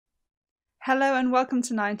Hello and welcome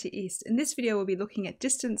to 90East. In this video we'll be looking at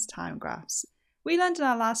distance time graphs. We learned in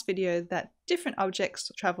our last video that different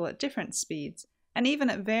objects travel at different speeds and even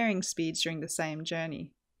at varying speeds during the same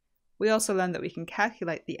journey. We also learned that we can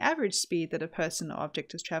calculate the average speed that a person or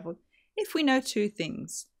object has travelled if we know two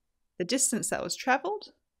things: the distance that was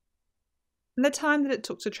travelled and the time that it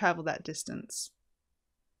took to travel that distance.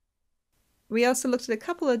 We also looked at a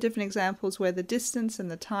couple of different examples where the distance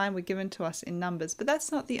and the time were given to us in numbers, but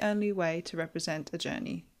that's not the only way to represent a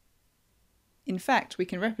journey. In fact, we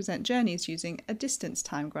can represent journeys using a distance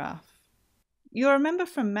time graph. You'll remember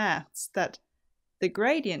from maths that the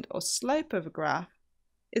gradient or slope of a graph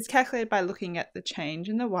is calculated by looking at the change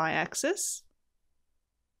in the y-axis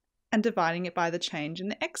and dividing it by the change in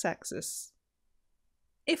the x-axis.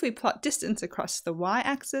 If we plot distance across the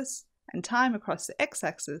y-axis and time across the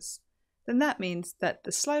x-axis, then that means that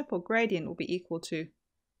the slope or gradient will be equal to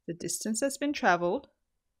the distance that's been travelled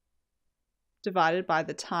divided by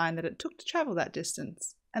the time that it took to travel that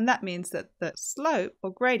distance. And that means that the slope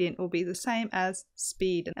or gradient will be the same as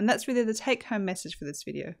speed. And that's really the take-home message for this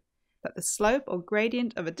video, that the slope or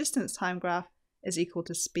gradient of a distance time graph is equal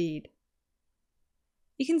to speed.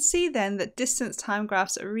 You can see then that distance time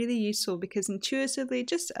graphs are really useful because intuitively,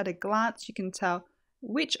 just at a glance, you can tell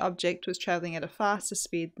which object was travelling at a faster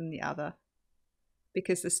speed than the other,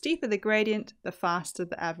 because the steeper the gradient, the faster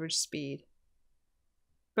the average speed.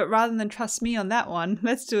 But rather than trust me on that one,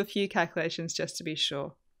 let's do a few calculations just to be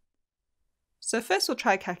sure. So first we'll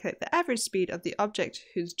try to calculate the average speed of the object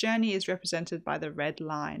whose journey is represented by the red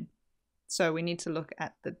line. So we need to look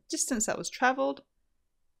at the distance that was travelled,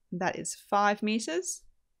 that is 5 meters,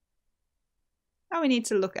 and we need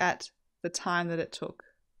to look at the time that it took,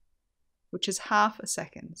 which is half a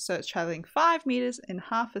second. So it's traveling 5 meters in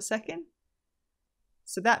half a second.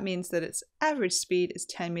 So that means that its average speed is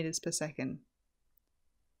 10 meters per second.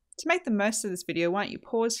 To make the most of this video, why don't you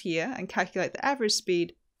pause here and calculate the average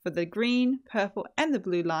speed for the green, purple, and the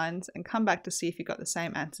blue lines and come back to see if you got the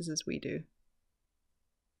same answers as we do.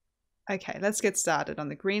 Okay, let's get started. On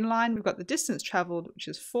the green line, we've got the distance traveled, which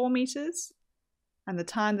is 4 meters, and the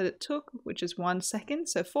time that it took, which is 1 second.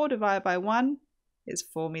 So 4 divided by 1 is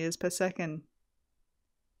 4 meters per second.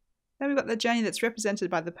 Then we've got the journey that's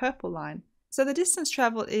represented by the purple line. So the distance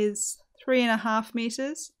travelled is 3.5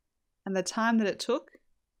 meters, and the time that it took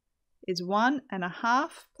is 1.5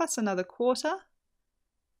 plus another quarter,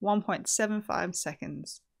 1.75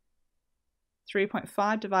 seconds.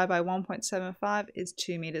 3.5 divided by 1.75 is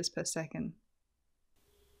 2 meters per second.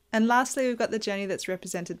 And lastly, we've got the journey that's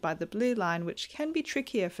represented by the blue line, which can be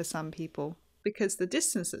trickier for some people, because the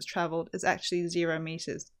distance that's travelled is actually 0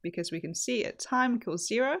 meters, because we can see at time equals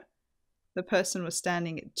 0, the person was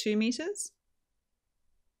standing at 2 meters,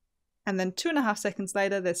 and then 2.5 seconds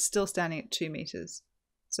later, they're still standing at 2 meters.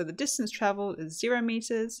 So the distance travelled is 0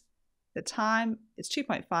 meters, the time is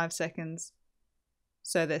 2.5 seconds,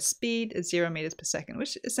 so their speed is 0 meters per second,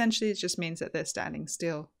 which essentially just means that they're standing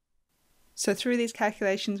still. So through these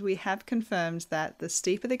calculations, we have confirmed that the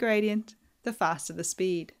steeper the gradient, the faster the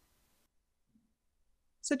speed.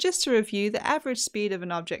 So just to review, the average speed of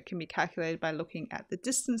an object can be calculated by looking at the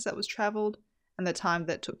distance that was travelled and the time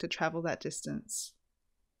that it took to travel that distance.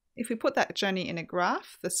 If we put that journey in a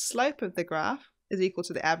graph, the slope of the graph is equal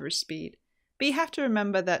to the average speed. But you have to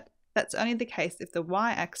remember that that's only the case if the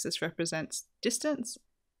y-axis represents distance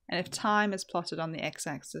and if time is plotted on the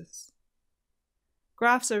x-axis.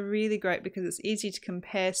 Graphs are really great because it's easy to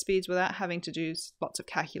compare speeds without having to do lots of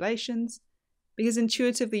calculations, because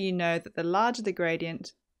intuitively you know that the larger the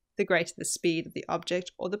gradient, the greater the speed of the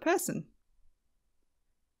object or the person.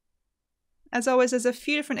 As always, there's a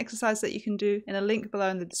few different exercises that you can do in a link below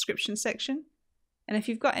in the description section. And if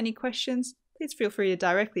you've got any questions, please feel free to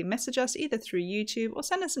directly message us either through YouTube or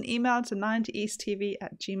send us an email to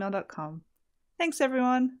 90easttv@gmail.com. Thanks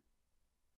everyone!